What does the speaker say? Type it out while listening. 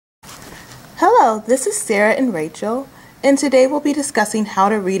Hello, this is Sarah and Rachel, and today we'll be discussing how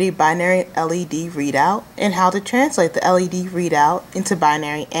to read a binary LED readout and how to translate the LED readout into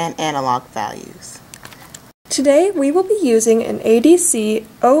binary and analog values. Today we will be using an ADC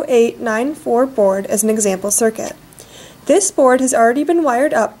 0894 board as an example circuit. This board has already been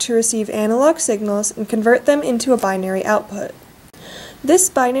wired up to receive analog signals and convert them into a binary output. This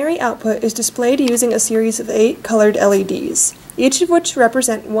binary output is displayed using a series of 8 colored LEDs, each of which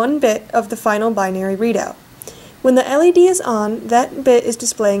represent one bit of the final binary readout. When the LED is on, that bit is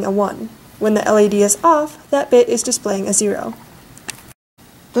displaying a 1. When the LED is off, that bit is displaying a 0.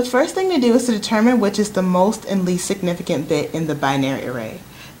 The first thing to do is to determine which is the most and least significant bit in the binary array.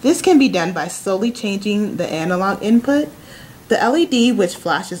 This can be done by slowly changing the analog input. The LED which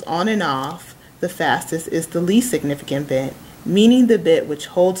flashes on and off the fastest is the least significant bit, meaning the bit which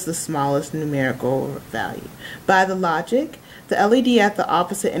holds the smallest numerical value. By the logic, the LED at the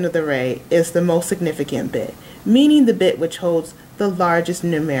opposite end of the array is the most significant bit, meaning the bit which holds the largest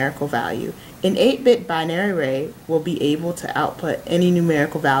numerical value. An 8-bit binary array will be able to output any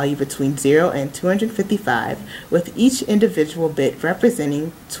numerical value between 0 and 255, with each individual bit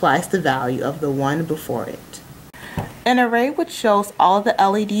representing twice the value of the one before it. An array which shows all of the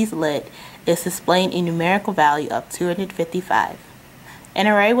LEDs lit is displaying a numerical value of 255. An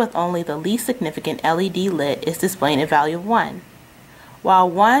array with only the least significant LED lit is displaying a value of 1, while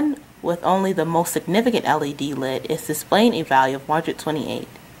one with only the most significant LED lit is displaying a value of 128.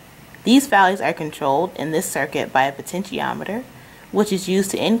 These values are controlled in this circuit by a potentiometer, which is used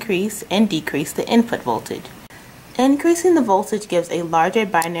to increase and decrease the input voltage. Increasing the voltage gives a larger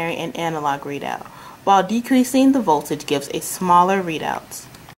binary and analog readout, while decreasing the voltage gives a smaller readout.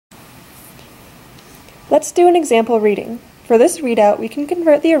 Let's do an example reading. For this readout, we can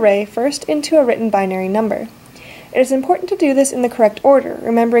convert the array first into a written binary number. It is important to do this in the correct order,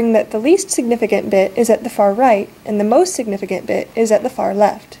 remembering that the least significant bit is at the far right and the most significant bit is at the far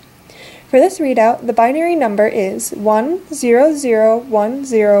left. For this readout, the binary number is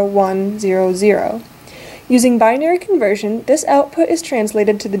 100100100. Using binary conversion, this output is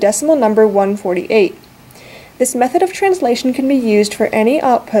translated to the decimal number 148. This method of translation can be used for any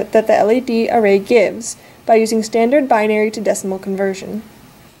output that the LED array gives by using standard binary to decimal conversion.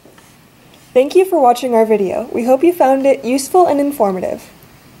 Thank you for watching our video. We hope you found it useful and informative.